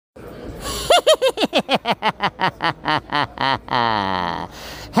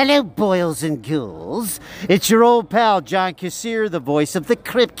Hello, boils and ghouls. It's your old pal, John Kassir, the voice of the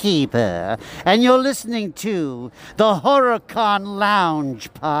Crypt Keeper, and you're listening to the HorrorCon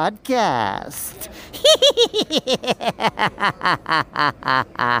Lounge podcast.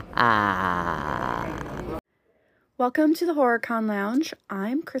 Welcome to the HorrorCon Lounge.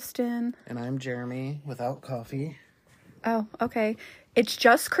 I'm Kristen. And I'm Jeremy, without coffee. Oh, okay. It's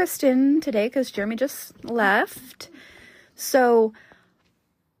just Kristen today because Jeremy just left. So,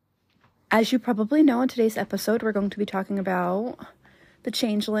 as you probably know, in today's episode, we're going to be talking about The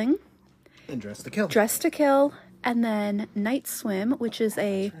Changeling. And Dress to Kill. Dress to Kill. And then Night Swim, which is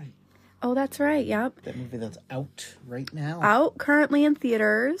a... That's right. Oh, that's right. Yep. That movie that's out right now. Out currently in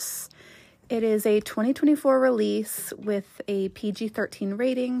theaters. It is a 2024 release with a PG-13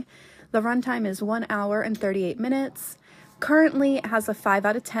 rating. The runtime is 1 hour and 38 minutes. Currently, it has a 5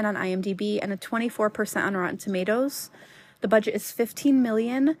 out of 10 on IMDb and a 24% on Rotten Tomatoes. The budget is $15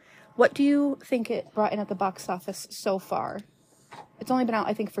 million. What do you think it brought in at the box office so far? It's only been out,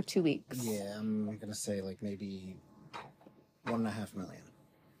 I think, for 2 weeks. Yeah, I'm going to say like maybe $1.5 million.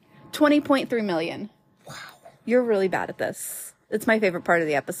 20.3 million. Wow. You're really bad at this. It's my favorite part of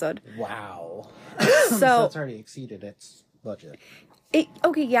the episode. Wow. So it's already exceeded its budget.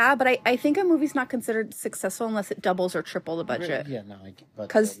 Okay, yeah, but I think a movie's not considered successful unless it doubles or triple the budget. Yeah, no,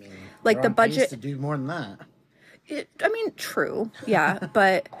 because I mean, like the budget to do more than that. True, yeah,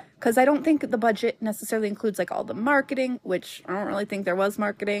 but because I don't think the budget necessarily includes like all the marketing, which I don't really think there was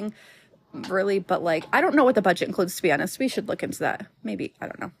marketing, really. But like, I don't know what the budget includes, to be honest. We should look into that. Maybe, I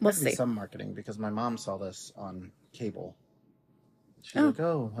don't know. We'll see. Some marketing, because my mom saw this on cable. She's like,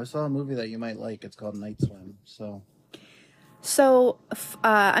 "Oh, I saw a movie that you might like. It's called Night Swim." So,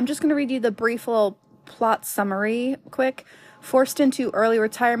 I'm just going to read you the brief little plot summary quick. Forced into early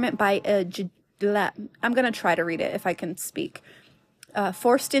retirement by I'm going to try to read it if I can speak.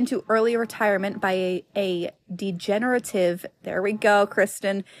 Forced into early retirement by a degenerative, there we go,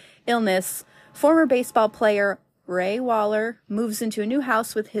 Kristen, illness, former baseball player Ray Waller moves into a new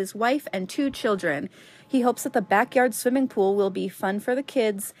house with his wife and 2 children. He hopes that the backyard swimming pool will be fun for the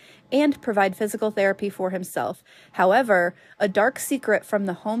kids and provide physical therapy for himself. However, a dark secret from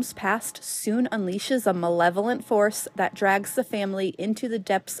the home's past soon unleashes a malevolent force that drags the family into the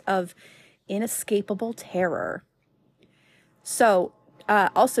depths of inescapable terror. So,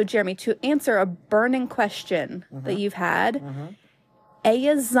 also, Jeremy, to answer a burning question that you've had,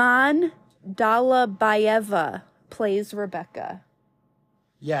 Ayazan Dalabayeva plays Rebecca.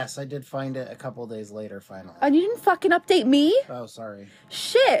 Yes, I did find it a couple days later, finally. And you didn't fucking update me? Oh, sorry.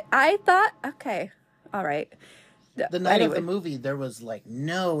 Shit, I thought... Okay, all right. The night of the movie, there was, like,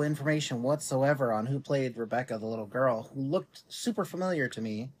 no information whatsoever on who played Rebecca, the little girl, who looked super familiar to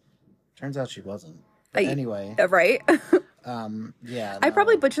me. Turns out she wasn't. But anyway. Right? Yeah. No. I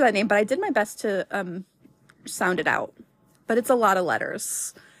probably butchered that name, but I did my best to sound it out. But it's a lot of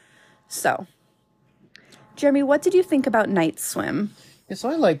letters. So, Jeremy, what did you think about Night Swim? Yeah, so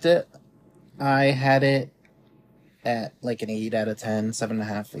I liked it. I had it at like an 8 out of 10,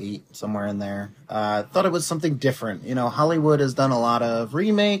 7.5, 8, somewhere in there. Thought it was something different. You know, Hollywood has done a lot of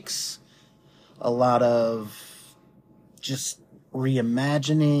remakes, a lot of just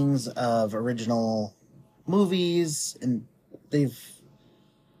reimaginings of original movies, and they've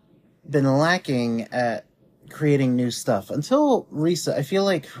been lacking at creating new stuff. Until recent, I feel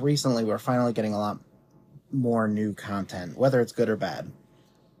like recently we're finally getting a lot more new content, whether it's good or bad.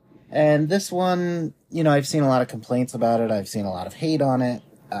 And this one, you know, I've seen a lot of complaints about it. I've seen a lot of hate on it.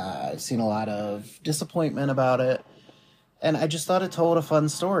 I've seen a lot of disappointment about it. And I just thought it told a fun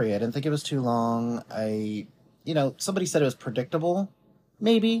story. I didn't think it was too long. Somebody said it was predictable.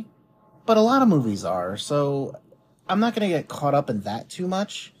 Maybe. But a lot of movies are. So I'm not going to get caught up in that too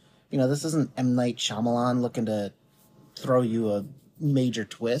much. You know, this isn't M. Night Shyamalan looking to throw you a major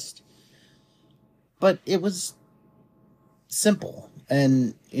twist. But it was simple.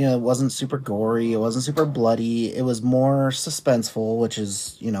 And, you know, it wasn't super gory. It wasn't super bloody. It was more suspenseful, which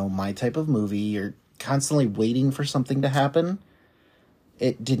is, you know, my type of movie. You're constantly waiting for something to happen.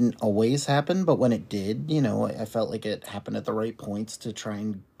 It didn't always happen, but when it did, you know, I felt like it happened at the right points to try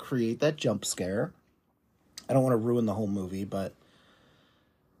and create that jump scare. I don't want to ruin the whole movie, but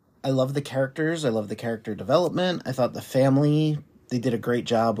I love the characters. I love the character development. I thought the family, they did a great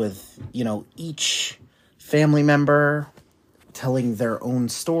job with, you know, each family member telling their own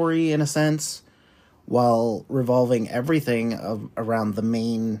story, in a sense, while revolving everything around the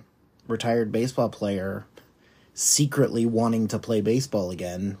main retired baseball player secretly wanting to play baseball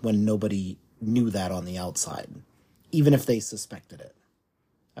again when nobody knew that on the outside, even if they suspected it.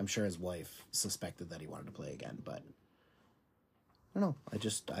 I'm sure his wife suspected that he wanted to play again, but I don't know.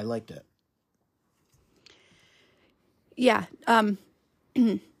 I liked it. Yeah. How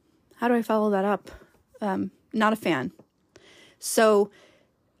do I follow that up? Not a fan. So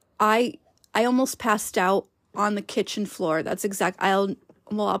I almost passed out on the kitchen floor. That's I'll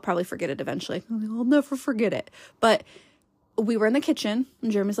probably forget it eventually. I'll never forget it. But we were in the kitchen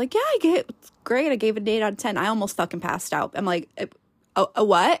and Jeremy's like, yeah, it's great. I gave it an 8 out of 10. I almost fucking passed out. I'm like, a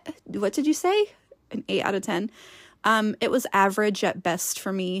what? What did you say? An 8 out of 10. It was average at best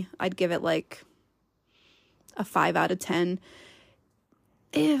for me. I'd give it like a 5 out of 10.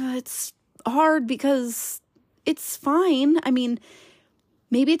 It's hard because it's fine. I mean,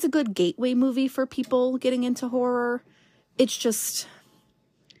 maybe it's a good gateway movie for people getting into horror. It's just,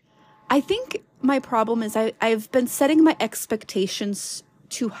 I think my problem is I've been setting my expectations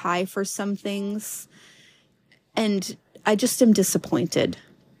too high for some things, and I just am disappointed.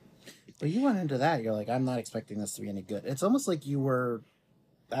 But you went into that, you're like, I'm not expecting this to be any good. It's almost like you were,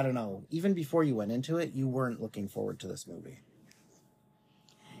 I don't know, even before you went into it, you weren't looking forward to this movie.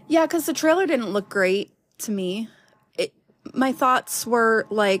 Yeah, because the trailer didn't look great to me. My thoughts were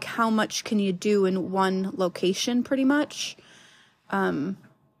like, how much can you do in one location, pretty much?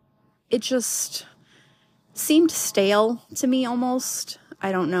 It just seemed stale to me almost.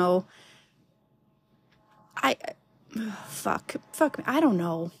 I don't know. Fuck me. I don't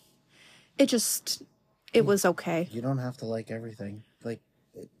know. It was okay. You don't have to like everything. Like,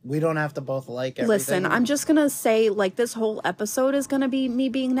 we don't have to both like everything. Listen, I'm just gonna say, like, this whole episode is gonna be me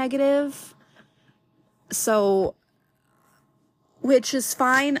being negative. So, which is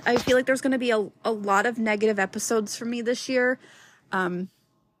fine. I feel like there's gonna be a lot of negative episodes for me this year.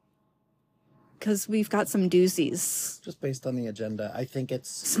 Because we've got some doozies. Just based on the agenda, I think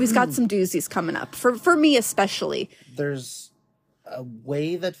it's... We've got some doozies coming up. For me especially. There's a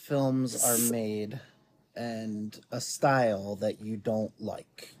way that films are made and a style that you don't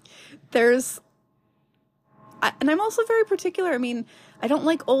like. And I'm also very particular. I mean, I don't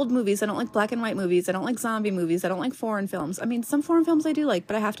like old movies. I don't like black and white movies. I don't like zombie movies. I don't like foreign films. I mean, some foreign films I do like,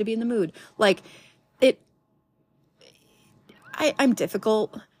 but I have to be in the mood. Like, I'm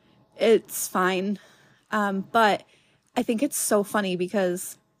difficult. It's fine. But I think it's so funny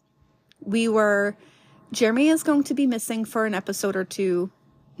because Jeremy is going to be missing for an episode or two.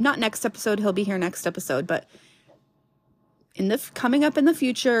 Not next episode, he'll be here next episode, but coming up in the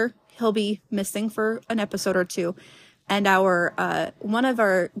future, he'll be missing for an episode or two. And one of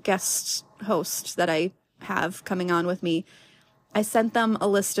our guest hosts that I have coming on with me, I sent them a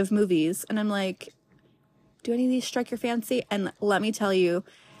list of movies and I'm like, do any of these strike your fancy? And let me tell you,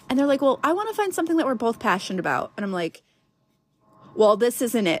 and they're like, well, I want to find something that we're both passionate about. And I'm like, well, this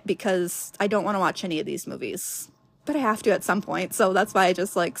isn't it because I don't want to watch any of these movies. But I have to at some point. So that's why I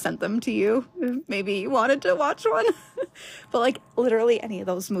just like sent them to you. Maybe you wanted to watch one. But like literally any of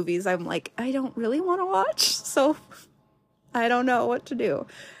those movies, I'm like, I don't really want to watch. So I don't know what to do.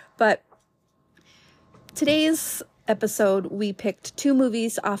 But today's episode, we picked 2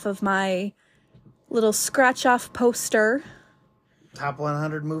 movies off of my little scratch off poster. Top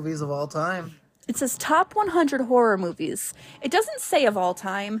 100 movies of all time. It says top 100 horror movies. It doesn't say of all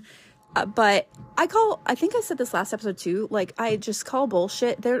time, but I think I said this last episode too, like I just call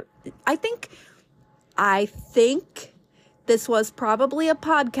bullshit. I think this was probably a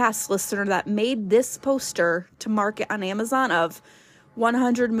podcast listener that made this poster to market on Amazon of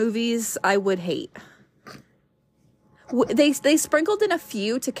 100 movies I would hate. They sprinkled in a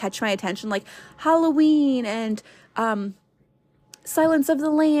few to catch my attention, like Halloween and Silence of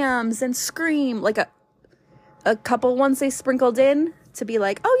the Lambs and Scream, like a couple ones they sprinkled in to be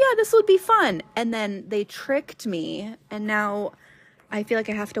like, oh yeah, this would be fun. And then they tricked me. And now I feel like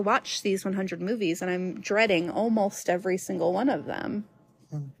I have to watch these 100 movies and I'm dreading almost every single one of them.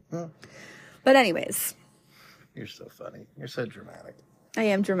 But anyways. You're so funny. You're so dramatic. I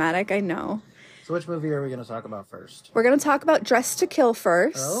am dramatic, I know. So which movie are we going to talk about first? We're going to talk about Dressed to Kill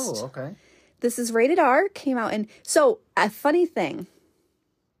first. Oh, okay. This is rated R, came out in... So, a funny thing.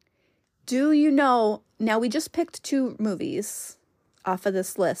 Do you know... Now, we just picked 2 movies off of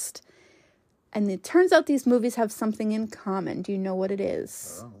this list. And it turns out these movies have something in common. Do you know what it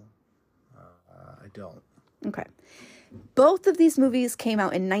is? Oh. I don't. Okay. Both of these movies came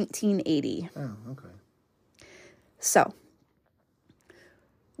out in 1980. Oh, okay. So,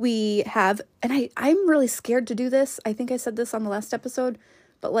 we have... And I'm really scared to do this. I think I said this on the last episode.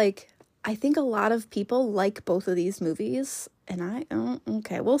 But, like... I think a lot of people like both of these movies, and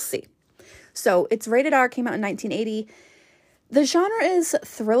okay, we'll see. So it's rated R, came out in 1980. The genre is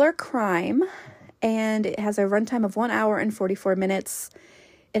thriller crime, and it has a runtime of 1 hour and 44 minutes.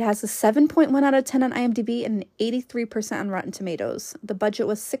 It has a 7.1 out of 10 on IMDb and an 83% on Rotten Tomatoes. The budget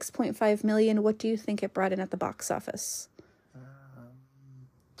was $6.5 million. What do you think it brought in at the box office?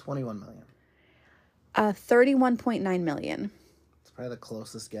 21 million. 31.9 million. It's probably the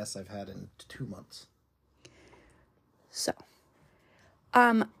closest guess I've had in 2 months. So,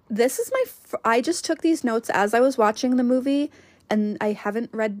 this is I just took these notes as I was watching the movie, and I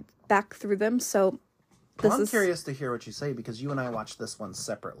haven't read back through them, so I'm curious to hear what you say, because you and I watched this one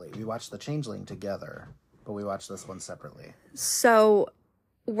separately. We watched The Changeling together, but we watched this one separately. So,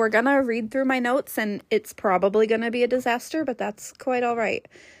 we're gonna read through my notes, and it's probably gonna be a disaster, but that's quite all right,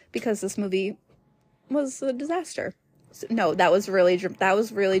 because this movie was a disaster. No, that was really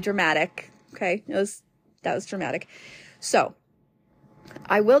dramatic. Okay, that was dramatic. So,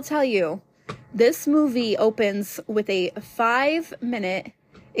 I will tell you, this movie opens with a 5-minute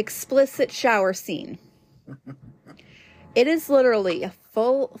explicit shower scene. It is literally a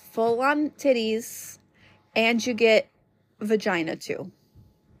full on titties, and you get vagina too.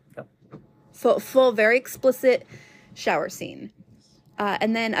 Yep. Full, very explicit shower scene.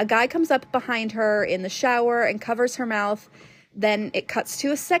 And then a guy comes up behind her in the shower and covers her mouth. Then it cuts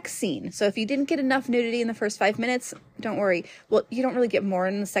to a sex scene. So if you didn't get enough nudity in the first 5 minutes, don't worry. Well, you don't really get more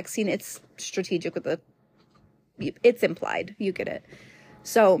in the sex scene. It's strategic it's implied. You get it.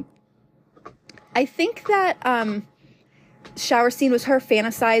 So I think that shower scene was her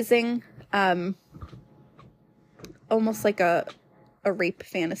fantasizing, almost like a rape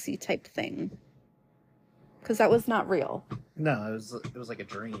fantasy type thing. Because that was not real. No, it was like a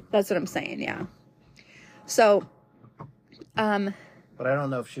dream. That's what I'm saying, yeah. So, but I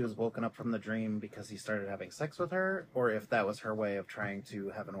don't know if she was woken up from the dream because he started having sex with her, or if that was her way of trying to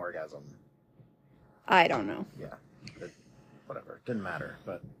have an orgasm. I don't know. Yeah. Whatever. Didn't matter,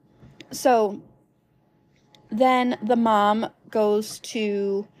 but... So, then the mom goes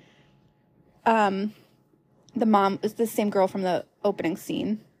to... the mom is the same girl from the opening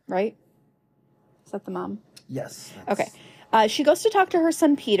scene, right? Is that the mom? Yes. Okay. She goes to talk to her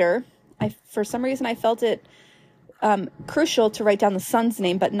son, Peter. For some reason, I felt it crucial to write down the son's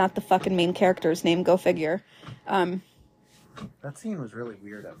name, but not the fucking main character's name. Go figure. That scene was really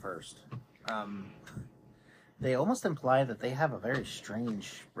weird at first. They almost imply that they have a very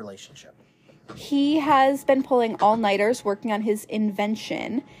strange relationship. He has been pulling all-nighters working on his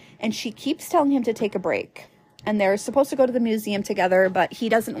invention, and she keeps telling him to take a break. And they're supposed to go to the museum together, but he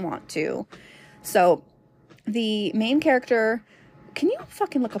doesn't want to. So, the main character... Can you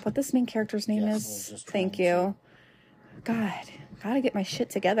fucking look up what this main character's name is? Thank you. God, gotta get my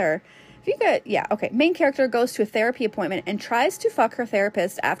shit together. If you could... Yeah, okay. Main character goes to a therapy appointment and tries to fuck her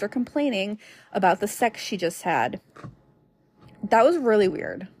therapist after complaining about the sex she just had. That was really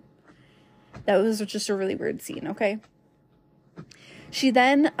weird. That was just a really weird scene, okay? She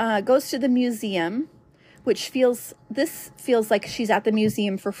then goes to the museum, which feels like she's at the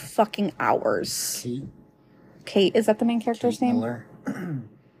museum for fucking hours. Kate, is that the main character's Kate name? Miller.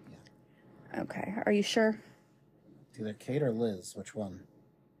 Okay, are you sure? It's either Kate or Liz. Which one?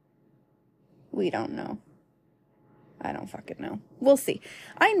 We don't know. I don't fucking know. We'll see.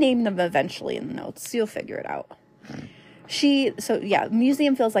 I name them eventually in the notes, so you'll figure it out.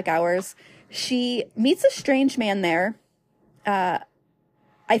 Museum feels like ours. She meets a strange man there.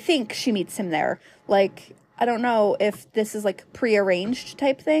 I think she meets him there. Like, I don't know if this is like prearranged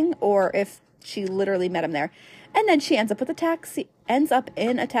type thing or if she literally met him there. And then she ends up in a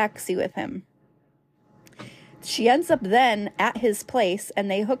taxi with him. She ends up then at his place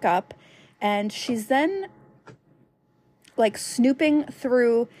and they hook up, and she's then like snooping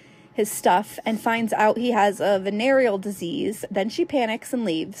through his stuff and finds out he has a venereal disease. Then she panics and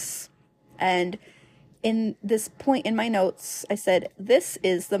leaves. And in this point in my notes, I said, this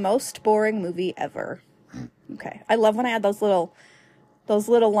is the most boring movie ever. Okay. I love when I add those little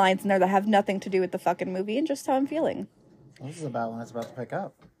lines in there that have nothing to do with the fucking movie and just how I'm feeling. This is about when it's about to pick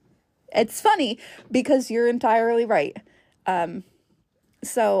up. It's funny because you're entirely right.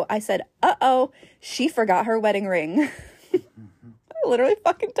 So I said, uh-oh, she forgot her wedding ring. I literally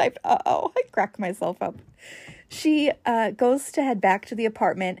fucking typed, uh-oh. I cracked myself up. She goes to head back to the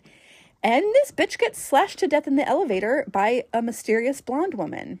apartment, and this bitch gets slashed to death in the elevator by a mysterious blonde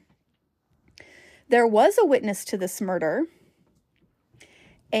woman. There was a witness to this murder,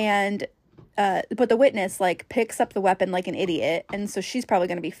 and but the witness like picks up the weapon like an idiot, and so she's probably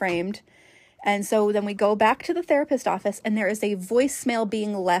going to be framed. And so then we go back to the therapist office, and there is a voicemail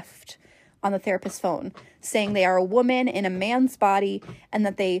being left on the therapist's phone saying they are a woman in a man's body and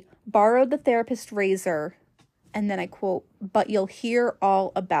that they borrowed the therapist's razor. And then I quote, "but you'll hear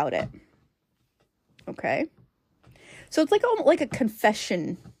all about it." Okay. So it's like almost like a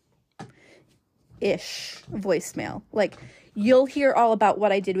confession-ish voicemail. Like, you'll hear all about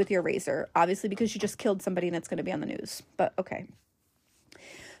what I did with your razor, obviously because you just killed somebody and it's going to be on the news. But okay.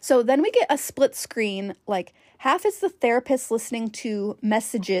 So then we get a split screen, like half is the therapist listening to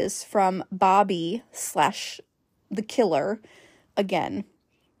messages from Bobby / the killer again.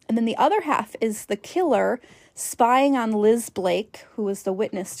 And then the other half is the killer spying on Liz Blake, who was the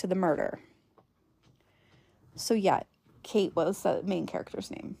witness to the murder. So yeah, Kate was the main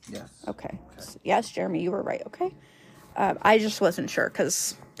character's name. Yes. Okay. So, yes, Jeremy, you were right. Okay. I just wasn't sure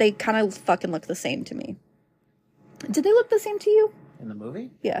because they kind of fucking look the same to me. Did they look the same to you? In the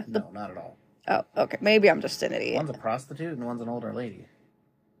movie? Yeah. No, not at all. Oh, okay. Maybe I'm just an idiot. One's a prostitute and one's an older lady.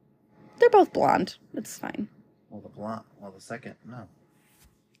 They're both blonde. It's fine. Well, the second, no.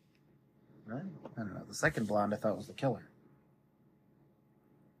 Right? I don't know. The second blonde I thought was the killer.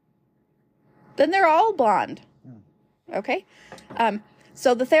 Then they're all blonde. Okay.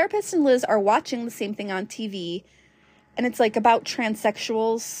 So the therapist and Liz are watching the same thing on TV, and it's like about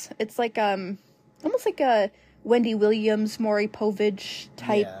transsexuals. It's like almost like a Wendy Williams, Maury Povich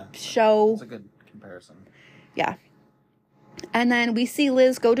type show. That's a good comparison. Yeah. And then we see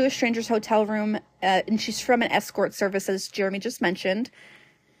Liz go to a stranger's hotel room, and she's from an escort service, as Jeremy just mentioned.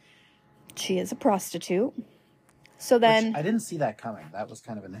 She is a prostitute. So then... Which I didn't see that coming. That was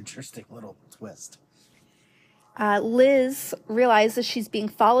kind of an interesting little twist. Liz realizes she's being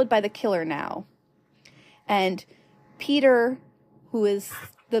followed by the killer now. And Peter, who is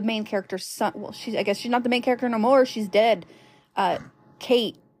the main character's son... Well, I guess she's not the main character no more. She's dead.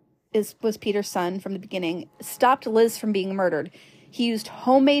 Kate was Peter's son from the beginning. Stopped Liz from being murdered. He used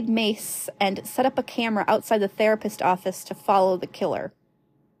homemade mace and set up a camera outside the therapist office to follow the killer.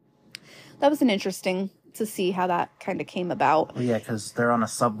 That was an interesting to see how that kind of came about. Well, yeah, because they're on a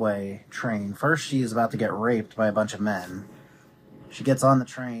subway train. First, she's about to get raped by a bunch of men. She gets on the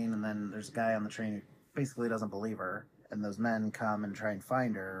train, and then there's a guy on the train who basically doesn't believe her. And those men come and try and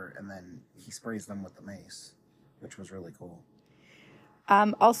find her, and then he sprays them with the mace, which was really cool.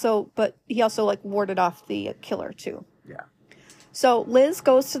 But he also, like, warded off the killer, too. Yeah. So Liz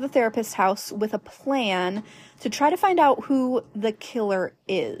goes to the therapist's house with a plan to try to find out who the killer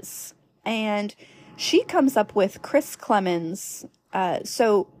is. And she comes up with Chris Clemens.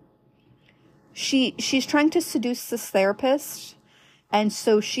 So she's trying to seduce this therapist. And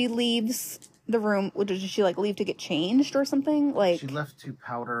so she leaves the room. Did she, like, leave to get changed or something? Like, she left to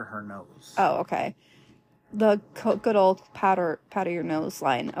powder her nose. Oh, okay. The good old powder your nose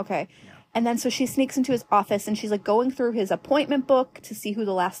line. Okay. Yeah. And then so she sneaks into his office and she's like going through his appointment book to see who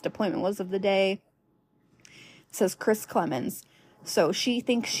the last appointment was of the day. It says Chris Clemens. So she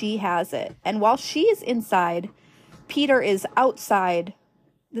thinks she has it. And while she is inside, Peter is outside.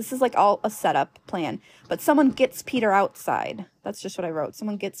 This is like all a setup plan. But someone gets Peter outside. That's just what I wrote.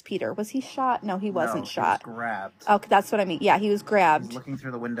 Someone gets Peter. Was he shot? No, he wasn't shot. He was grabbed. Oh, that's what I mean. Yeah, he was grabbed. He's looking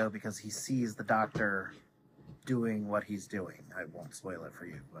through the window because he sees the doctor doing what he's doing. I won't spoil it for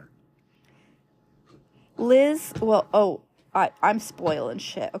you, but... Liz, I'm spoiling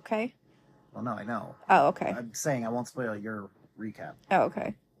shit, okay? Well, no, I know. Oh, okay. I'm saying I won't spoil your recap. Oh,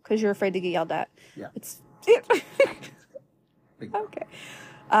 okay. Because you're afraid to get yelled at. Yeah. It's... Big okay.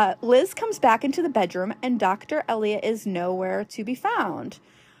 Liz comes back into the bedroom and Dr. Elliot is nowhere to be found.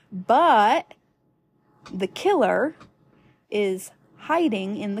 But the killer is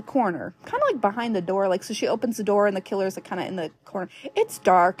hiding in the corner, kind of like behind the door. Like, so she opens the door and the killer's like kind of in the corner. It's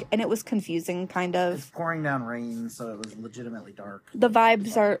dark and it was confusing, kind of. It's pouring down rain, so it was legitimately dark. The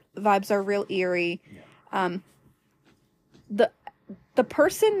vibes are real eerie. Yeah. The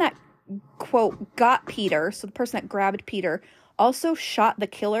person that, quote, got Peter, so the person that grabbed Peter, also shot the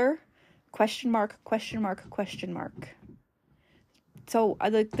killer, question mark. So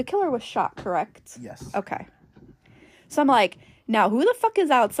the killer was shot, correct? Yes. Okay. So I'm like, now who the fuck is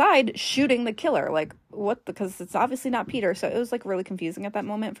outside shooting the killer? Like, what? Because it's obviously not Peter. So it was like really confusing at that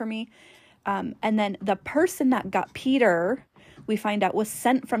moment for me. And then the person that got Peter, we find out, was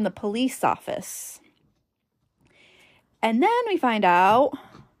sent from the police office. And then we find out,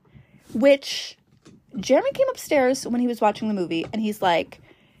 which Jeremy came upstairs when he was watching the movie, and he's like,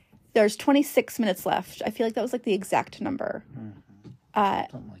 there's 26 minutes left. I feel like that was like the exact number.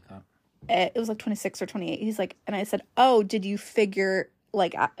 Mm-hmm. Something like that. It was like 26 or 28. He's like, and I said, oh, did you figure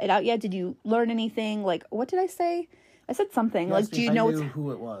like it out yet? Did you learn anything? Like, what did I say? I said something. He like, asked me do you if I know knew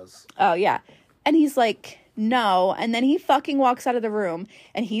who it was? Oh, yeah. And he's like, no. And then he fucking walks out of the room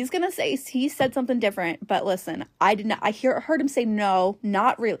and he's going to say he said something different. But listen, I did not. Heard him say, no,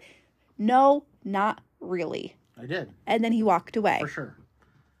 not really. No, not really. I did. And then he walked away. For sure.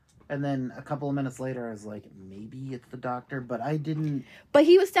 And then a couple of minutes later, I was like, maybe it's the doctor, but I didn't. But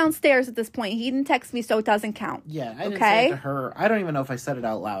he was downstairs at this point. He didn't text me, so it doesn't count. Yeah, I didn't say it to her. I don't even know if I said it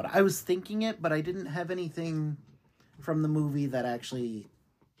out loud. I was thinking it, but I didn't have anything from the movie that actually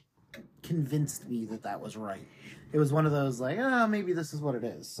convinced me that that was right. It was one of those like, maybe this is what it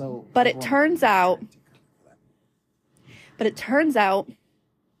is. So, but it turns out,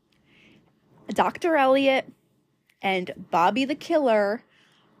 Dr. Elliot and Bobby the Killer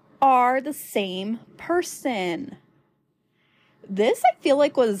are the same person. This, I feel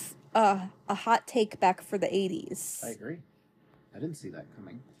like, was a hot take back for the 80s. I agree. I didn't see that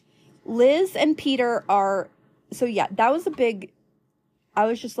coming. Liz and Peter are... So, yeah, that was a big... I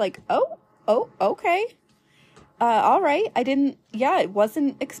was just like, oh, okay. All right. I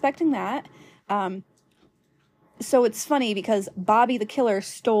wasn't expecting that. So it's funny because Bobby the Killer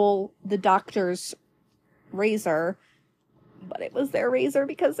stole the doctor's razor, but it was their razor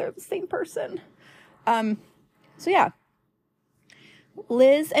because they're the same person. So yeah.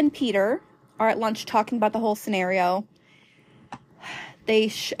 Liz and Peter are at lunch talking about the whole scenario.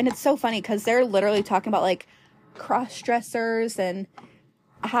 And it's so funny because they're literally talking about like cross-dressers and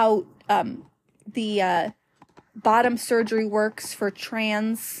how the bottom surgery works for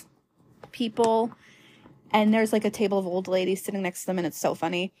trans people. And there's like a table of old ladies sitting next to them, and it's so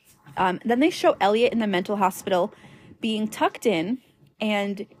funny. Then they show Elliot in the mental hospital being tucked in,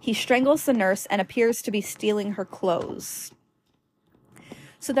 and he strangles the nurse and appears to be stealing her clothes.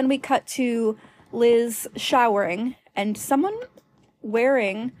 So then we cut to Liz showering, and someone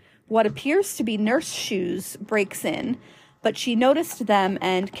wearing what appears to be nurse shoes breaks in, but she noticed them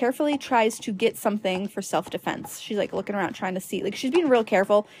and carefully tries to get something for self-defense. She's like looking around trying to see, like she's being real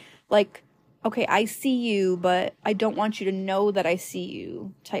careful, like, okay, I see you, but I don't want you to know that I see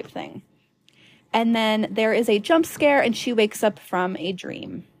you type thing. And then there is a jump scare and she wakes up from a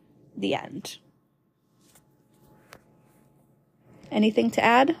dream. The end. Anything to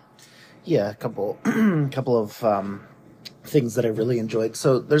add? Yeah, a couple of things that I really enjoyed.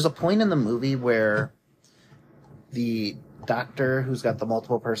 So there's a point in the movie where the doctor who's got the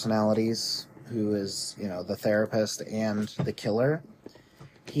multiple personalities, who is, the therapist and the killer,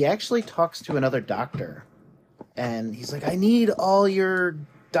 he actually talks to another doctor, and he's like, I need all your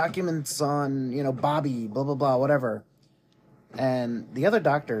documents on, Bobby, blah, blah, blah, whatever. And the other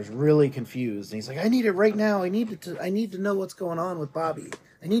doctor is really confused, and he's like, I need it right now. I need to know what's going on with Bobby.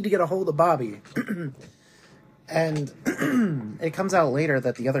 I need to get a hold of Bobby. And it comes out later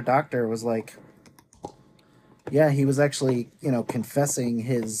that the other doctor was like, yeah, he was actually, confessing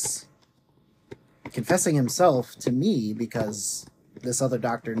himself to me because this other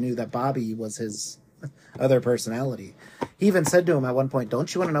doctor knew that Bobby was his other personality. He even said to him at one point,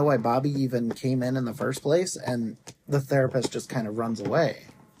 don't you want to know why Bobby even came in the first place? And the therapist just kind of runs away.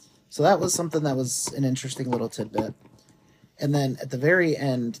 So that was something that was an interesting little tidbit. And then at the very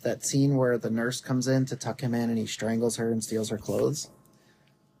end, that scene where the nurse comes in to tuck him in and he strangles her and steals her clothes.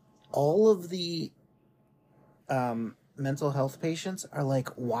 All of the mental health patients are like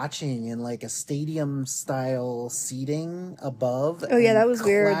watching in like a stadium style seating above. Oh yeah, that was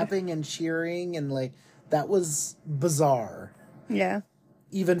weird. Clapping and cheering, and like that was bizarre. Yeah.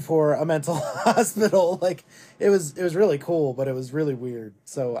 Even for a mental hospital, like it was really cool, but it was really weird.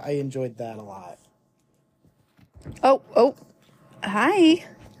 So I enjoyed that a lot. Oh, hi.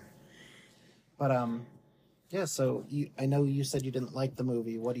 But yeah. So I know you said you didn't like the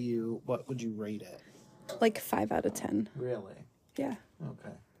movie. What would you rate it? Like 5 out of 10. Really? Yeah.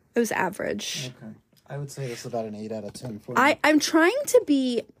 Okay. It was average. Okay. I would say this is about an 8 out of 10 for me. I'm trying to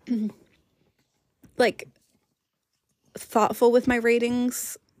be like thoughtful with my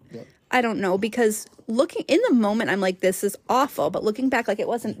ratings. Yep. I don't know, because looking in the moment, I'm like, this is awful. But looking back, like it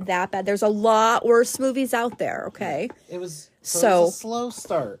wasn't that bad. There's a lot worse movies out there. Okay. It was so it was a slow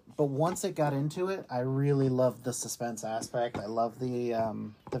start, but once it got into it, I really loved the suspense aspect. I love the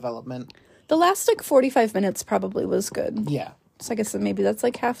development. The last like 45 minutes probably was good. Yeah. So I guess maybe that's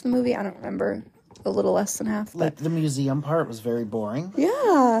like half the movie. I don't remember. A little less than half. But... Like the museum part was very boring.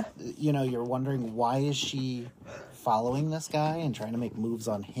 Yeah. You're wondering, why is she following this guy and trying to make moves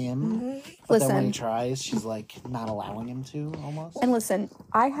on him? Mm-hmm. But then when he tries, she's like not allowing him to, almost. And listen,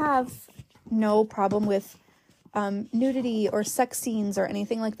 I have no problem with nudity or sex scenes or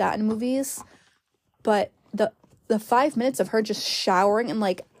anything like that in movies, but the 5 minutes of her just showering and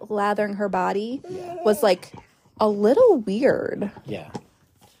like lathering her body was like a little weird.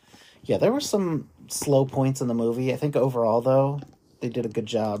 Yeah, there were some slow points in the movie. I think overall, though, they did a good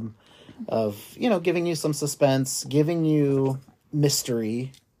job of, giving you some suspense, giving you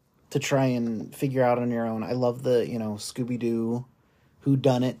mystery to try and figure out on your own. I love the, Scooby-Doo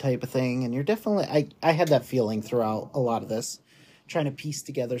whodunit type of thing. And you're definitely, I had that feeling throughout a lot of this, trying to piece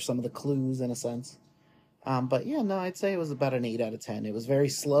together some of the clues in a sense. But yeah, no, I'd say it was about an 8 out of 10. It was very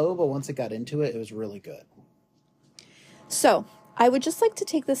slow, but once it got into it, it was really good. So, I would just like to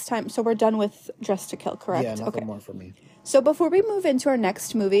take this time. So, we're done with Dress to Kill, correct? Yeah, nothing more for me. So, before we move into our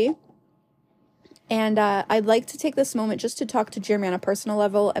next movie, and I'd like to take this moment just to talk to Jeremy on a personal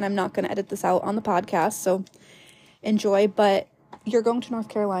level, and I'm not going to edit this out on the podcast, so enjoy. But you're going to North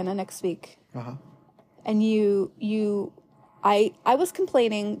Carolina next week. Uh-huh. And I was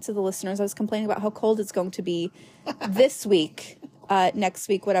complaining to the listeners, I was complaining about how cold it's going to be this week, next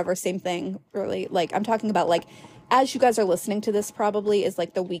week, whatever, same thing, really. Like, I'm talking about, like, as you guys are listening to this probably is,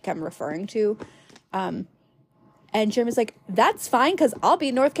 like, the week I'm referring to. And Jeremy's like, that's fine, because I'll be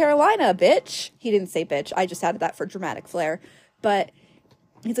in North Carolina, bitch. He didn't say bitch. I just added that for dramatic flair. But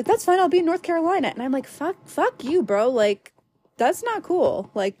he's like, that's fine, I'll be in North Carolina. And I'm like, fuck you, bro. Like, that's not cool.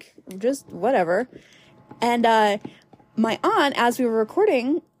 Like, just whatever. And my aunt, as we were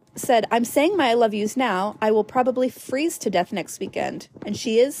recording, said, I'm saying my I love yous now. I will probably freeze to death next weekend. And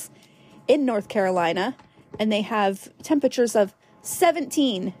she is in North Carolina. And they have temperatures of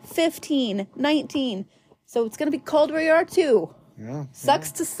 17, 15, 19. So it's going to be cold where you are, too. Yeah.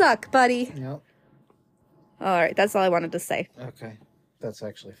 Sucks to suck, buddy. Yep. All right, that's all I wanted to say. Okay. That's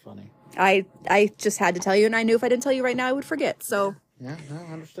actually funny. I just had to tell you, and I knew if I didn't tell you right now, I would forget. So Yeah, no,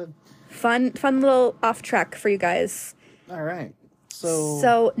 understood. fun little off track for you guys. All right. So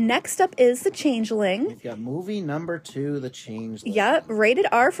So next up is The Changeling. we've got movie number 2, The Changeling. Yep, rated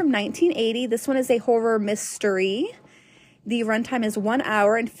R from 1980. This one is a horror mystery. The runtime is 1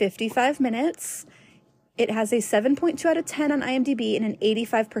 hour and 55 minutes. It has a 7.2 out of 10 on IMDb and an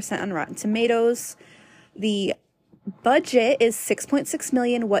 85% on Rotten Tomatoes. The budget is $6.6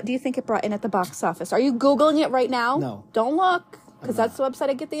 million. What do you think it brought in at the box office? Are you Googling it right now? No. Don't look, because that's the website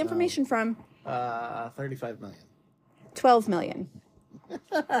I get the information from. 35 million. 12 million.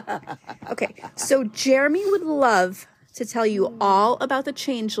 Okay, so Jeremy would love to tell you all about The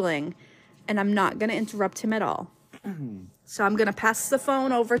Changeling, and I'm not going to interrupt him at all. So I'm going to pass the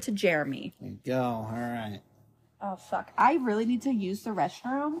phone over to Jeremy. There you go. All right. Oh, fuck. I really need to use the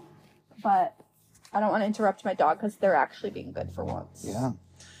restroom, but I don't want to interrupt my dog because they're actually being good for once. Yeah.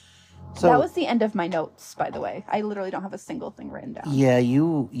 So That was the end of my notes, by the way. I literally don't have a single thing written down. yeah,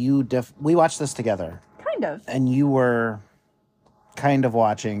 we watched this together, Kind of. and you were kind of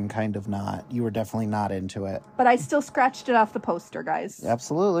watching, kind of not. You were definitely not into it. But I still scratched it off the poster, guys.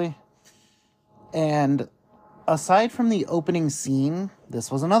 Absolutely. And aside from the opening scene,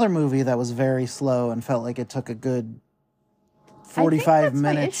 this was another movie that was very slow and felt like it took a good 45 that's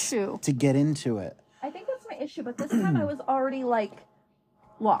my minutes issue. to get into it. I think that's my issue, but this time I was already, like,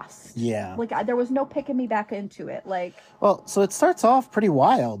 lost. Yeah. Like, there was no picking me back into it. Like, Well, so it starts off pretty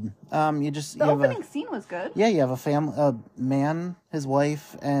wild. the You have opening scene was good. you have a man, his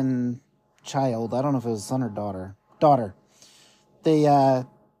wife, and child. I don't know if it was son or daughter. They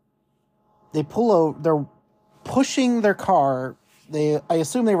pull over. They're pushing their car. I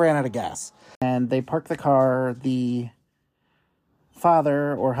assume they ran out of gas, and they park the car. The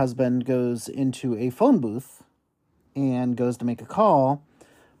father or husband goes into a phone booth and goes to make a call.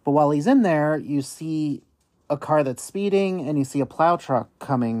 But while he's in there, you see a car that's speeding, and you see a plow truck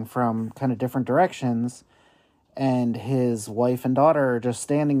coming from kind of different directions, and his wife and daughter are just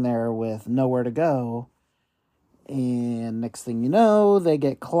standing there with nowhere to go. And next thing you know, they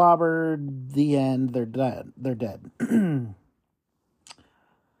get clobbered. The end. They're dead.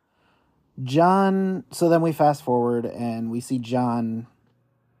 John. So then we fast forward and we see John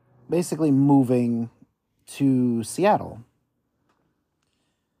basically moving to Seattle.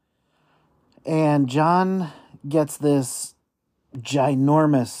 And John gets this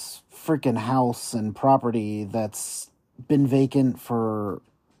ginormous freaking house and property that's been vacant for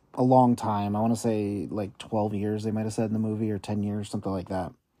a long time. I want to say like 12 years, they might have said in the movie, or 10 years, something like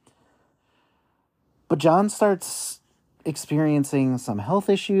that. But John starts experiencing some health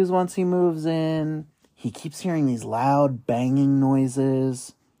issues once he moves in. He keeps hearing these loud banging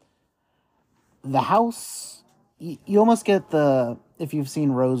noises. The house, you almost get if you've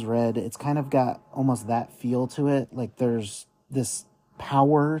seen Rose Red, it's kind of got almost that feel to it. Like there's this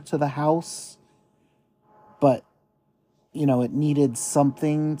power to the house, but it needed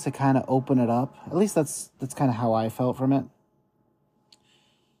something to kind of open it up. At least that's kind of how I felt from it.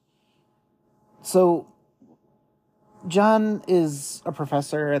 So John is a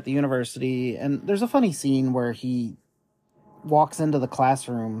professor at the university, and there's a funny scene where he walks into the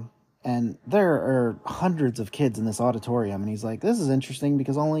classroom, and there are hundreds of kids in this auditorium, and he's like, this is interesting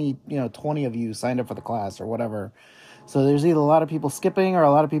because only, 20 of you signed up for the class or whatever. So there's either a lot of people skipping or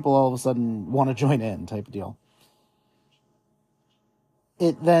a lot of people all of a sudden want to join in type of deal.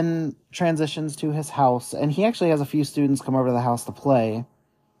 It then transitions to his house, and he actually has a few students come over to the house to play.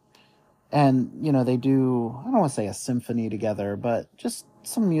 And, you know, they do, I don't want to say a symphony together, but just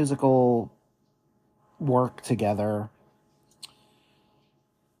some musical work together.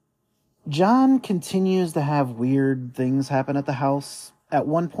 John continues to have weird things happen at the house. At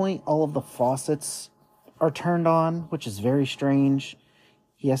one point, all of the faucets are turned on, which is very strange.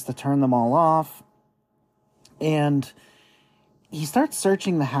 He has to turn them all off. And he starts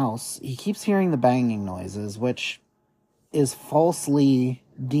searching the house. He keeps hearing the banging noises, which is falsely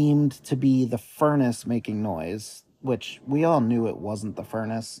deemed to be the furnace making noise, which we all knew it wasn't the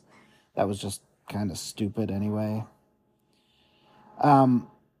furnace. That was just kind of stupid anyway.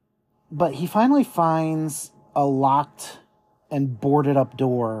 But he finally finds a locked and boarded up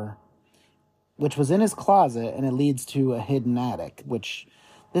door, which was in his closet, and it leads to a hidden attic, which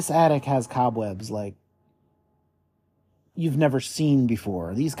this attic has cobwebs like you've never seen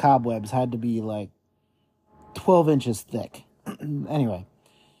before. These cobwebs had to be like 12 inches thick. Anyway,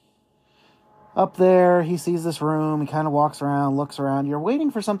 up there, he sees this room. He kind of walks around, looks around. You're waiting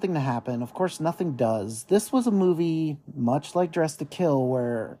for something to happen. Of course, nothing does. This was a movie much like Dressed to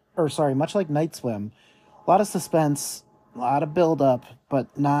Kill, much like Night Swim. A lot of suspense, a lot of build-up,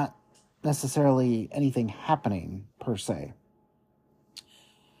 but not necessarily anything happening, per se.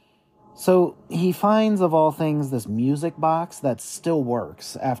 So he finds, of all things, this music box that still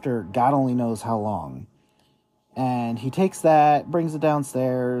works after God only knows how long. And he takes that, brings it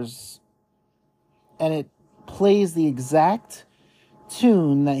downstairs, and it plays the exact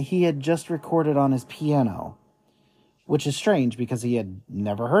tune that he had just recorded on his piano, which is strange because he had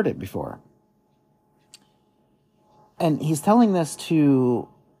never heard it before. And he's telling this to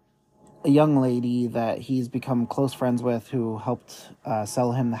a young lady that he's become close friends with who helped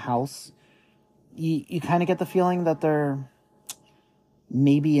sell him the house. You kind of get the feeling that they're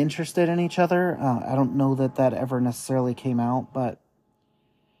maybe interested in each other. I don't know that ever necessarily came out, but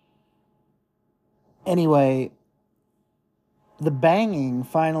anyway, the banging,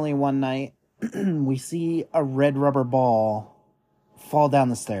 finally one night, we see a red rubber ball fall down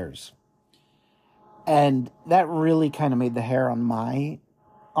the stairs. And that really kind of made the hair on my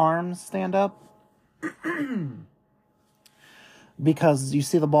arms stand up. Because you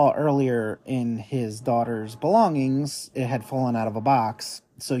see the ball earlier in his daughter's belongings, it had fallen out of a box.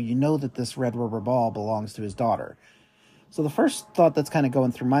 So you know that this red rubber ball belongs to his daughter. So the first thought that's kind of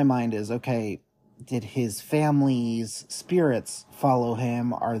going through my mind is, okay, did his family's spirits follow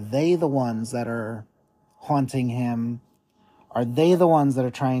him? Are they the ones that are haunting him? Are they the ones that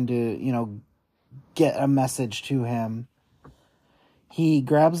are trying to, get a message to him? He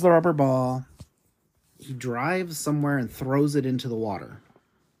grabs the rubber ball. He drives somewhere and throws it into the water.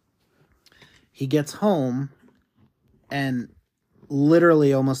 He gets home, and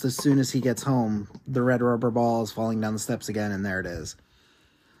literally almost as soon as he gets home, the red rubber ball is falling down the steps again, and there it is.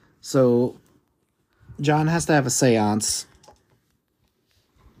 So John has to have a seance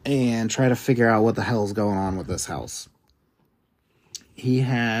and try to figure out what the hell's going on with this house. He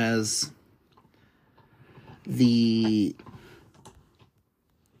has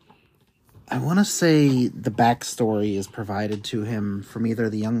I want to say the backstory is provided to him from either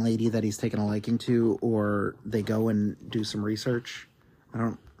the young lady that he's taken a liking to, or they go and do some research. I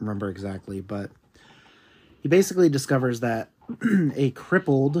don't remember exactly, but he basically discovers that a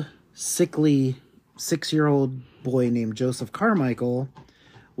crippled, sickly 6-year-old boy named Joseph Carmichael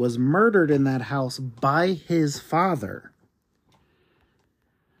was murdered in that house by his father.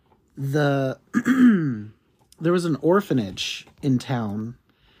 There was an orphanage in town,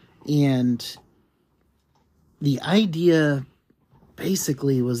 and the idea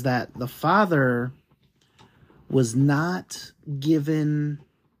basically was that the father was not given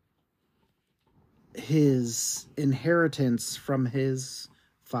his inheritance from his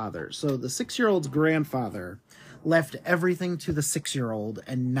father. So the 6-year-old's grandfather left everything to the 6-year-old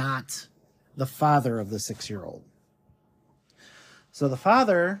and not the father of the 6-year-old. So the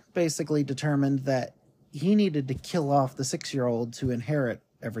father basically determined that he needed to kill off the 6-year-old to inherit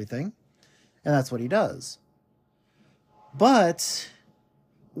everything. And that's what he does. But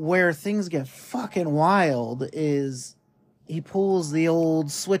where things get fucking wild is he pulls the old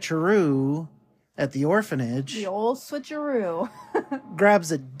switcheroo at the orphanage. The old switcheroo.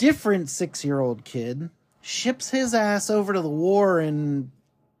 Grabs a different 6-year-old kid, ships his ass over to the war in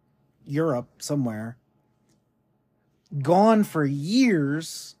Europe somewhere. Gone for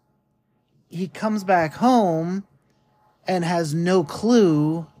years. He comes back home and has no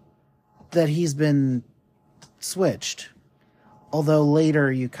clue that he's been switched. Although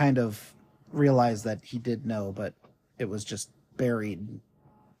later you kind of realize that he did know, but it was just buried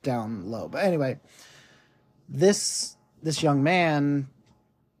down low. But anyway, this young man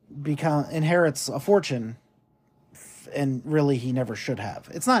inherits a fortune, and really he never should have.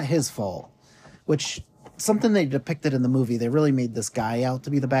 It's not his fault, which something they depicted in the movie. They really made this guy out to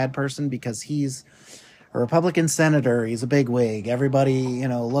be the bad person because he's a Republican senator. He's a bigwig. Everybody,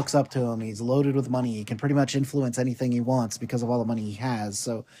 looks up to him. He's loaded with money. He can pretty much influence anything he wants because of all the money he has.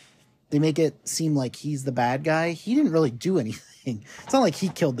 So they make it seem like he's the bad guy. He didn't really do anything. It's not like he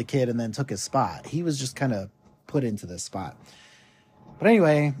killed the kid and then took his spot. He was just kind of put into this spot. But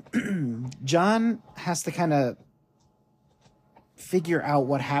anyway, John has to kind of figure out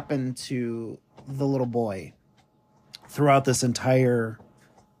what happened to the little boy throughout this entire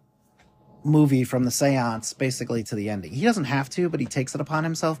movie, from the seance basically to the ending. He doesn't have to, but he takes it upon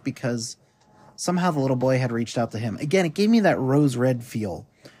himself because somehow the little boy had reached out to him. Again, it gave me that Rose Red feel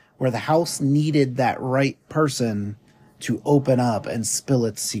where the house needed that right person to open up and spill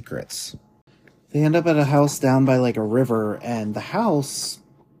its secrets. They end up at a house down by like a river, and the house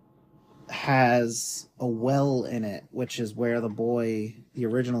has a well in it, which is where the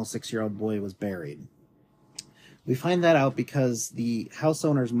original 6-year-old boy, was buried. We find that out because the house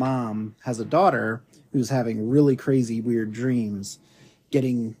owner's mom has a daughter who's having really crazy, weird dreams,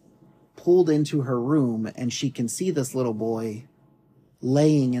 getting pulled into her room, and she can see this little boy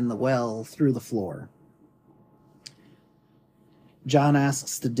laying in the well through the floor. John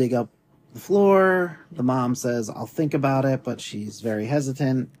asks to dig up the floor. The mom says, I'll think about it, but she's very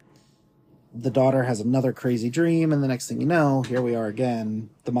hesitant. The daughter has another crazy dream, and the next thing you know, here we are again.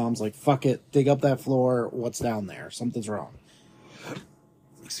 The mom's like, fuck it, dig up that floor. What's down there? Something's wrong.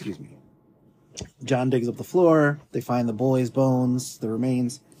 Excuse me. John digs up the floor. They find the boy's bones, the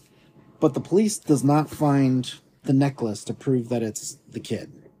remains. But the police does not find the necklace to prove that it's the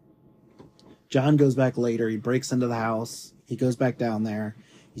kid. John goes back later. He breaks into the house. He goes back down there.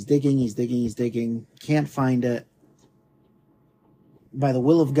 He's digging. Can't find it. By the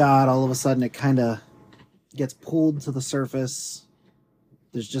will of God, all of a sudden it kind of gets pulled to the surface.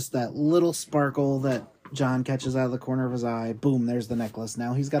 There's just that little sparkle that John catches out of the corner of his eye. Boom, there's the necklace.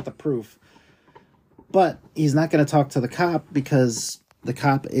 Now he's got the proof. But he's not going to talk to the cop because the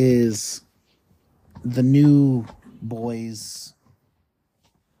cop is the new boy's,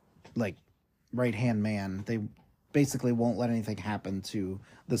 like, right-hand man. They basically won't let anything happen to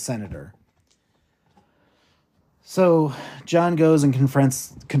the senator. So John goes and confronts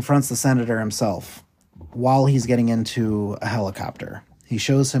the senator himself while he's getting into a helicopter. He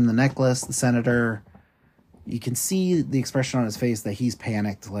shows him the necklace. The senator, you can see the expression on his face that he's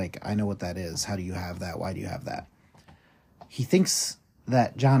panicked, like, I know what that is. How do you have that? Why do you have that? He thinks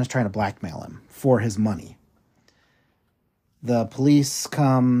that John is trying to blackmail him for his money. The police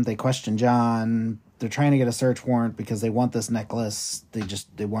come, they question John. They're trying to get a search warrant because they want this necklace.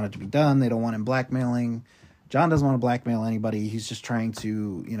 They want it to be done. They don't want him blackmailing. John doesn't want to blackmail anybody. He's just trying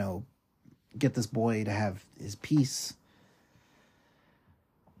to, get this boy to have his peace.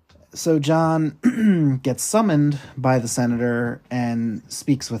 So John gets summoned by the senator and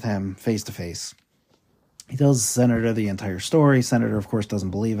speaks with him face to face. He tells the senator the entire story. Senator, of course,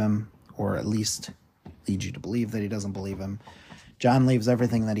 doesn't believe him, or at least leads you to believe that he doesn't believe him. John leaves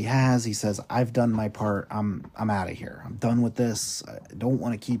everything that he has. He says, I've done my part. I'm out of here. I'm done with this. I don't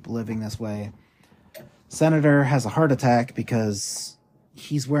want to keep living this way. Senator has a heart attack because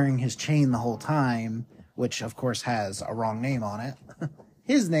he's wearing his chain the whole time, which of course has a wrong name on it.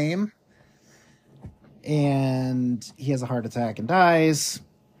 His name. And he has a heart attack and dies.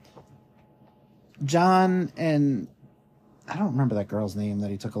 John and I don't remember that girl's name that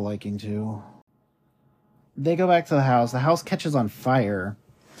he took a liking to. They go back to the house. The house catches on fire.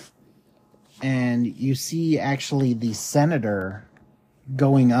 And you see actually the senator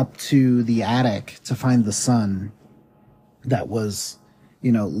going up to the attic to find the son that was,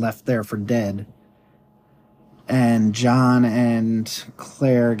 left there for dead. And John and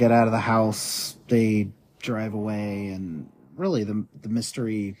Claire get out of the house. They drive away, and really the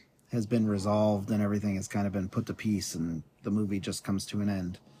mystery has been resolved and everything has kind of been put to peace, and the movie just comes to an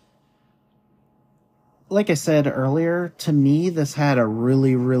end. Like I said earlier, to me, this had a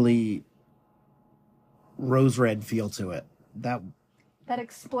really, really rose red feel to it. That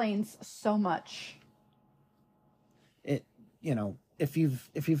explains so much. It, if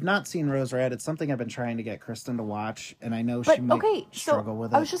you've not seen Rose Red, it's something I've been trying to get Kristen to watch, and I know she might struggle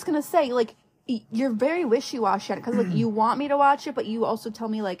with it. I was just gonna say, like, you're very wishy-washy on it, because, like, you want me to watch it, but you also tell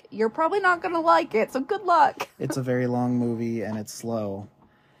me, like, you're probably not gonna like it, so good luck. It's a very long movie, and it's slow.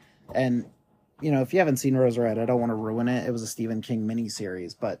 And if you haven't seen Rose Red, I don't want to ruin it. It was a Stephen King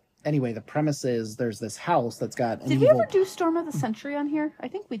miniseries. But anyway, the premise is there's this house that's got an Did evil... we ever do Storm of the Century on here? I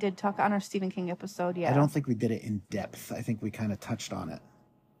think we did talk on our Stephen King episode, yeah. I don't think we did it in depth. I think we kind of touched on it.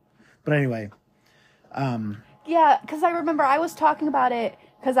 But anyway. Yeah, because I remember I was talking about it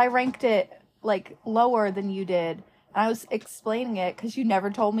because I ranked it, like, lower than you did. And I was explaining it because you never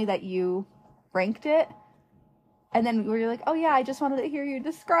told me that you ranked it. And then we were like, oh, yeah, I just wanted to hear you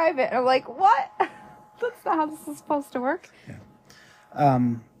describe it. And I'm like, what? That's not how this is supposed to work.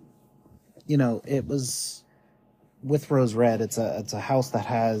 Yeah. It was... With Rose Red, it's a house that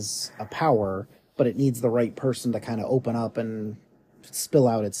has a power, but it needs the right person to kind of open up and spill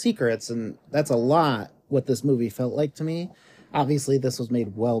out its secrets. And that's a lot what this movie felt like to me. Obviously, this was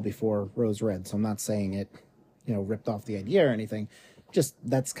made well before Rose Red, so I'm not saying it, ripped off the idea or anything. Just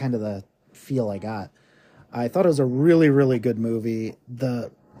that's kind of the feel I got. I thought it was a really, really good movie.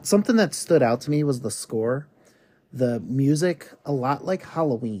 Something that stood out to me was the score. The music, a lot like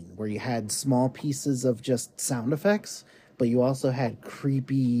Halloween, where you had small pieces of just sound effects, but you also had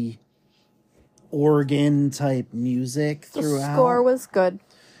creepy organ-type music throughout. The score was good.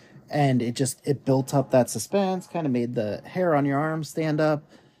 And it built up that suspense, kind of made the hair on your arm stand up.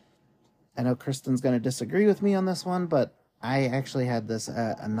 I know Kristen's going to disagree with me on this one, but I actually had this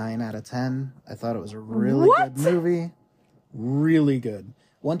at a 9 out of 10. I thought it was a really good movie. Really good.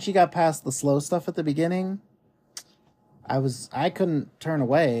 Once you got past the slow stuff at the beginning, I couldn't turn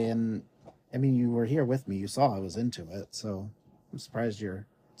away. And I mean, you were here with me. You saw I was into it. So I'm surprised you're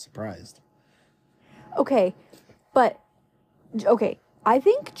surprised. Okay. I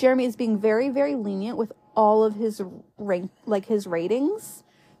think Jeremy is being very, very lenient with all of his his ratings.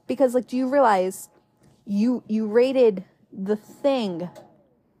 Because, do you realize you rated The Thing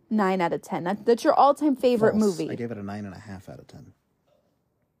 9 out of 10? That's your all-time favorite movie. I gave it a 9.5 out of 10.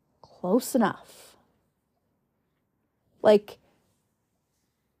 Close enough.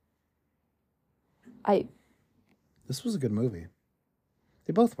 This was a good movie.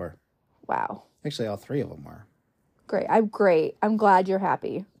 They both were. Wow. Actually, all three of them were. Great. I'm glad you're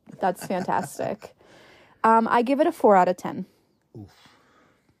happy. That's fantastic. I give it a 4 out of 10. Oof.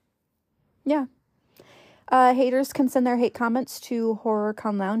 Yeah. Haters can send their hate comments to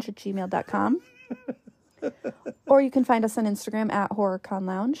horrorconlounge@gmail.com. Or you can find us on Instagram at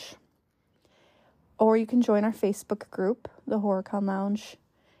horrorconlounge. Or you can join our Facebook group, the HorrorCon Lounge.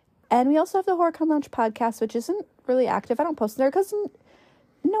 And we also have the HorrorCon Lounge podcast, which isn't really active. I don't post there because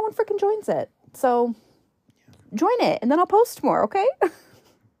no one freaking joins it. So join it, and then I'll post more, okay?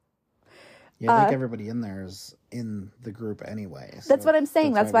 Yeah, I think everybody in there is in the group anyway. So that's what I'm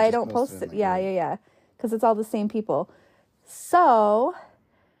saying. That's why I don't post it. Yeah. Because it's all the same people. So,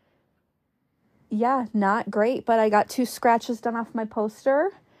 yeah, not great. But I got 2 scratches done off my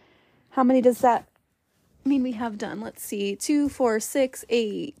poster. How many does that mean we have done? Let's see. 2, 4, 6,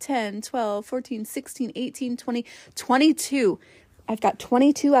 8, 10, 12, 14, 16, 18, 20, 22. I've got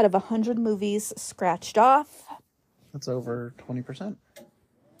 22 out of 100 movies scratched off. That's over 20%.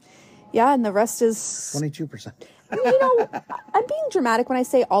 Yeah, and the rest is 22%. I'm being dramatic when I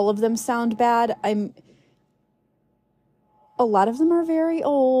say all of them sound bad. A lot of them are very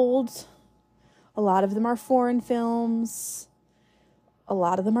old. A lot of them are foreign films. A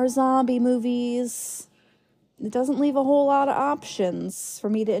lot of them are zombie movies. It doesn't leave a whole lot of options for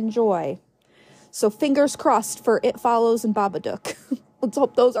me to enjoy. So fingers crossed for It Follows and Babadook. Let's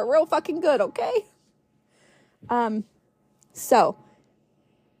hope those are real fucking good, okay? So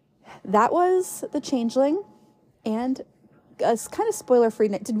that was The Changeling, and it's kind of spoiler-free.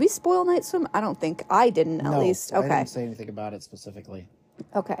 Did we spoil Night Swim? I don't think. I didn't, at least. Okay. I didn't say anything about it specifically.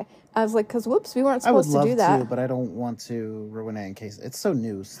 Okay. I was like, because whoops, we weren't supposed to do that. I would love to, but I don't want to ruin it in case it's so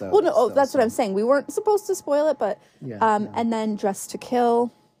new. So well, no, that's what I'm saying. We weren't supposed to spoil it, but yeah. And then Dress to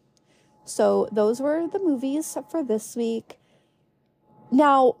Kill. So those were the movies for this week.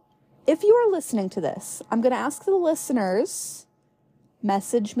 Now, if you are listening to this, I'm going to ask the listeners,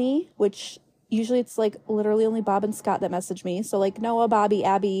 message me, which usually it's literally only Bob and Scott that message me. So Noah, Bobby,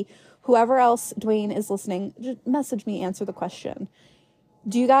 Abby, whoever else, Dwayne, is listening, just message me, answer the question.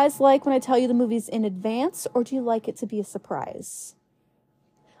 Do you guys like when I tell you the movies in advance, or do you like it to be a surprise?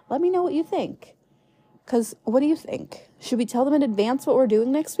 Let me know what you think. Because what do you think? Should we tell them in advance what we're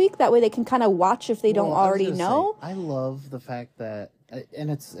doing next week? That way they can kind of watch if they don't already know. I love the fact that,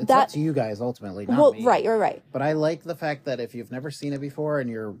 and it's up to you guys ultimately, not me. Right, you're right. But I like the fact that if you've never seen it before and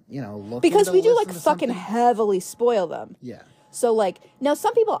you're, looking because to we do listen to fucking something, heavily spoil them. Yeah. So now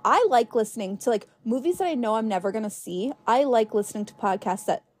some people, I like listening to movies that I know I'm never going to see. I like listening to podcasts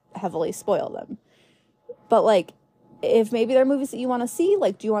that heavily spoil them. But if maybe there are movies that you want to see,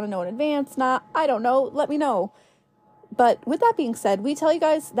 like, do you want to know in advance? Not, I don't know. Let me know. But with that being said, we tell you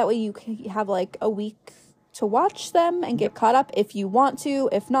guys that way you can have like a week to watch them and get caught up if you want to.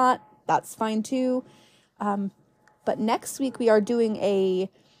 If not, that's fine too. But next week we are doing a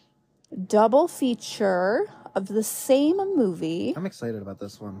double feature of the same movie. I'm excited about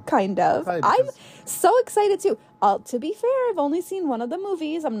this one. Kind of. Probably I'm because- so excited too. To be fair, I've only seen one of the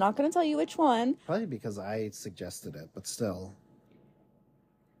movies. I'm not going to tell you which one. Probably because I suggested it, but still.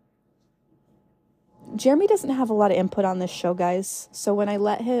 Jeremy doesn't have a lot of input on this show, guys. So when I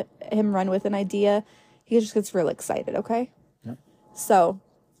let him run with an idea, he just gets real excited, okay? Yep. So,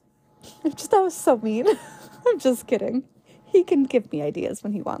 that was so mean. I'm just kidding. He can give me ideas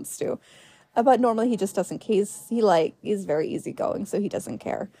when he wants to. But normally he just doesn't. He's very easygoing, so he doesn't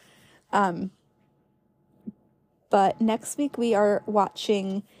care. But next week we are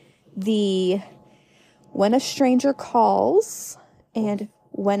watching the When a Stranger Calls and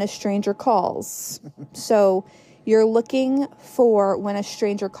When a Stranger Calls. So you're looking for When a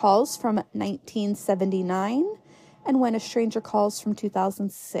Stranger Calls from 1979 and When a Stranger Calls from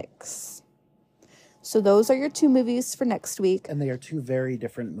 2006. So those are your two movies for next week. And they are two very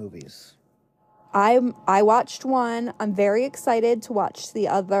different movies. I watched one. I'm very excited to watch the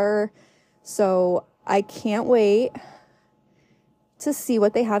other. So I can't wait to see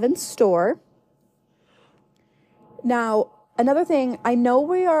what they have in store. Now, another thing, I know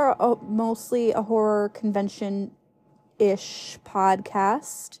we are mostly a horror convention-ish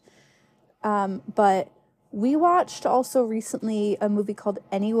podcast, but we watched also recently a movie called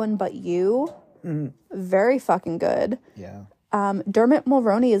Anyone But You. Mm-hmm. Very fucking good. Yeah. Dermot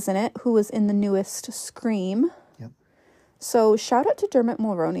Mulroney is in it, who was in the newest Scream. Yep. So shout out to Dermot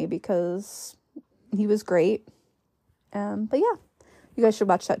Mulroney because he was great. But yeah, you guys should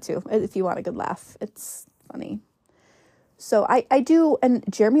watch that too if you want a good laugh. It's funny. So I do, and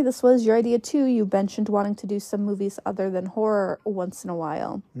Jeremy, this was your idea too. You mentioned wanting to do some movies other than horror once in a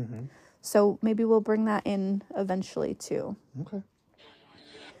while. Mm-hmm. So maybe we'll bring that in eventually too. Okay.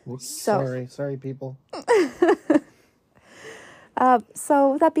 Well, So- sorry, people.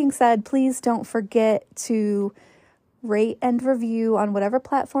 So that being said, please don't forget to rate and review on whatever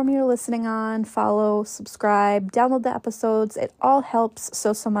platform you're listening on. Follow, subscribe, download the episodes. It all helps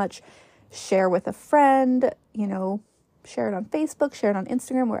so much. Share with a friend, share it on Facebook, share it on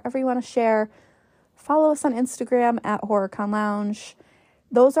Instagram, wherever you want to share. Follow us on Instagram at HorrorCon Lounge.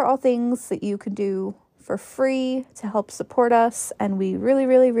 Those are all things that you can do for free to help support us, and we really,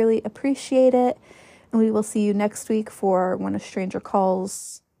 really, really appreciate it. And we will see you next week for When a Stranger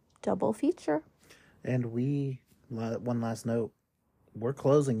Calls double feature. And one last note, we're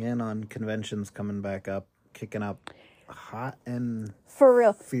closing in on conventions coming back up, kicking up hot and For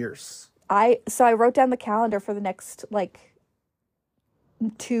real. fierce. So I wrote down the calendar for the next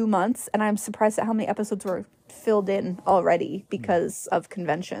 2 months, and I'm surprised at how many episodes were filled in already because of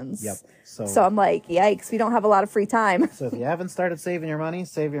conventions. Yep. So I'm like, yikes, we don't have a lot of free time. So if you haven't started saving your money,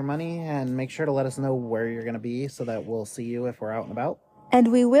 save your money and make sure to let us know where you're going to be so that we'll see you if we're out and about.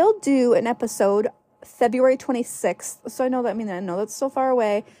 And we will do an episode February 26th. So I know that's so far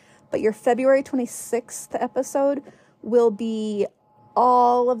away, but your February 26th episode will be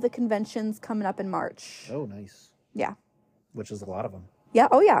all of the conventions coming up in March. Oh, nice. Yeah. Which is a lot of them. Yeah.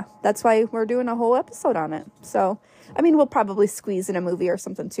 Oh, yeah. That's why we're doing a whole episode on it. So, we'll probably squeeze in a movie or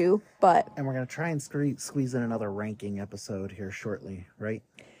something too, but And we're going to try and squeeze in another ranking episode here shortly, right?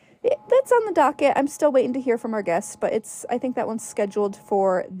 that's on the docket. I'm still waiting to hear from our guest, but I think that one's scheduled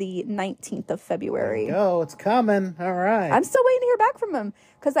for the 19th of February. Go, it's coming. All right. I'm still waiting to hear back from him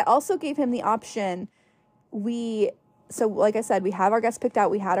because I also gave him the option. So like I said, we have our guest picked out.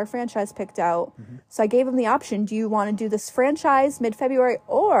 We had our franchise picked out. Mm-hmm. So I gave him the option. Do you want to do this franchise mid-February,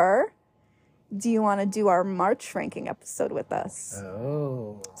 or do you want to do our March ranking episode with us?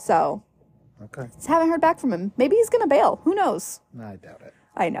 Oh. So, okay. Just haven't heard back from him. Maybe he's going to bail. Who knows? I doubt it.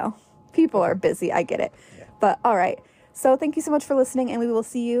 I know. People are busy. I get it. Yeah. But all right. So thank you so much for listening, and we will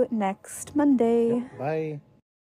see you next Monday. Yep. Bye.